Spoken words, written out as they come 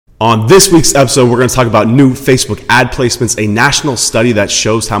On this week's episode, we're going to talk about new Facebook ad placements, a national study that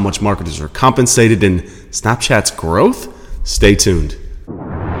shows how much marketers are compensated, and Snapchat's growth. Stay tuned.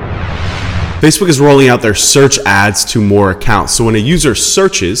 Facebook is rolling out their search ads to more accounts. So when a user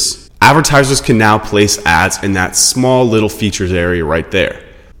searches, advertisers can now place ads in that small little features area right there.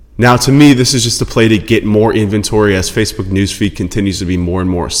 Now, to me, this is just a play to get more inventory as Facebook newsfeed continues to be more and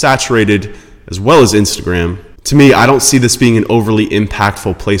more saturated, as well as Instagram. To me, I don't see this being an overly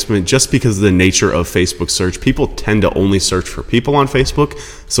impactful placement just because of the nature of Facebook search. People tend to only search for people on Facebook,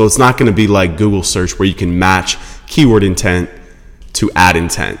 so it's not going to be like Google search where you can match keyword intent to ad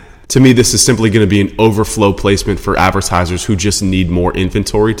intent. To me, this is simply going to be an overflow placement for advertisers who just need more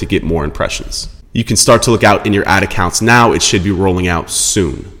inventory to get more impressions. You can start to look out in your ad accounts now. It should be rolling out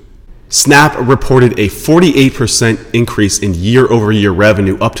soon. Snap reported a 48% increase in year-over-year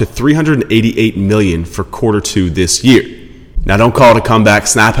revenue, up to $388 million for Q2 this year. Now, don't call it a comeback.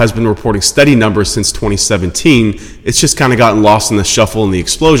 Snap has been reporting steady numbers since 2017. It's just kind of gotten lost in the shuffle and the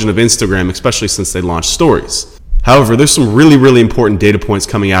explosion of Instagram, especially since they launched Stories. However, there's some really important data points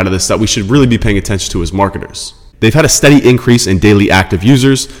coming out of this that we should really be paying attention to as marketers. They've had a steady increase in daily active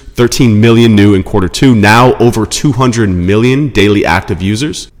users, 13 million new in Q2, now over 200 million daily active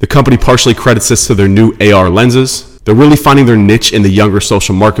users. The company partially credits this to their new AR lenses. They're really finding their niche in the younger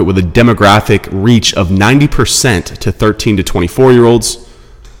social market with a demographic reach of 90% to 13 to 24-year-olds.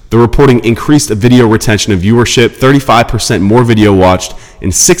 They're reporting increased video retention and viewership, 35% more video watched,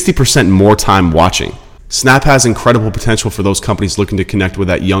 and 60% more time watching. Snap has incredible potential for those companies looking to connect with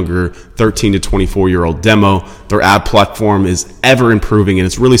that younger 13 to 24-year-old demo. Their ad platform is ever improving, and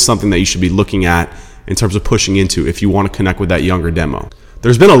it's really something that you should be looking at in terms of pushing into if you want to connect with that younger demo.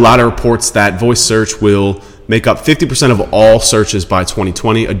 There's been a lot of reports that voice search will make up 50% of all searches by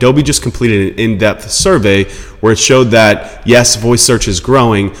 2020. Adobe just completed an in-depth survey where it showed that, yes, voice search is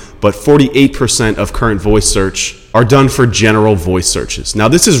growing, but 48% of current voice search are done for general voice searches. Now,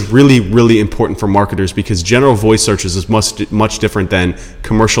 this is really important for marketers because general voice searches is much different than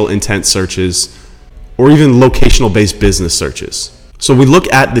commercial intent searches or even locational-based business searches. So we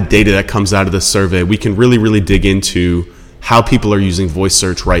look at the data that comes out of this survey, we can really dig into how people are using voice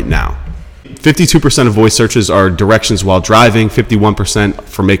search right now. 52% of voice searches are directions while driving, 51%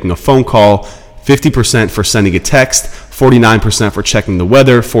 for making a phone call, 50% for sending a text, 49% for checking the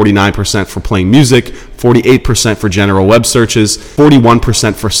weather, 49% for playing music, 48% for general web searches,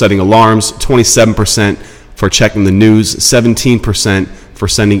 41% for setting alarms, 27% for checking the news, 17% for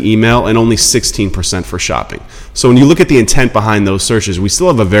sending email, and only 16% for shopping. So when you look at the intent behind those searches, we still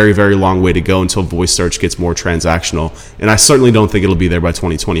have a very long way to go until voice search gets more transactional, and I certainly don't think it'll be there by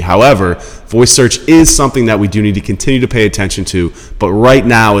 2020. However, voice search is something that we do need to continue to pay attention to, but right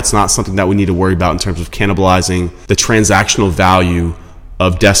now it's not something that we need to worry about in terms of cannibalizing the transactional value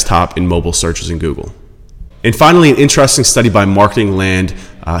of desktop and mobile searches in Google. And finally, an interesting study by Marketing Land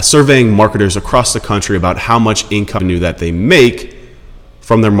surveying marketers across the country about how much income that they make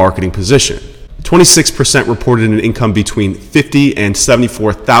from their marketing position. 26% reported an income between $50,000 and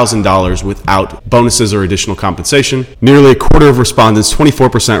 $74,000 without bonuses or additional compensation. Nearly a quarter of respondents,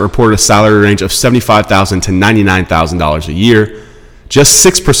 24%, reported a salary range of $75,000 to $99,000 a year. Just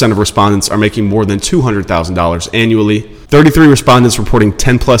 6% of respondents are making more than $200,000 annually. 33 respondents reporting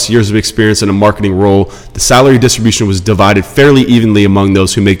 10 plus years of experience in a marketing role. The salary distribution was divided fairly evenly among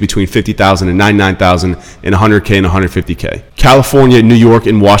those who make between $50,000 and $99,000 and $100K and $150K. California, New York,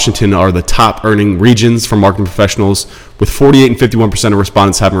 and Washington are the top earning regions for marketing professionals, with 48 and 51% of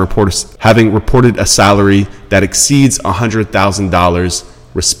respondents having reported a salary that exceeds $100,000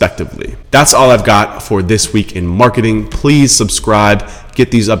 respectively. That's all I've got for this week in marketing. Please subscribe, get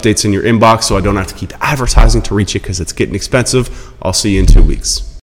these updates in your inbox so I don't have to keep advertising to reach you because it's getting expensive. I'll see you in 2 weeks.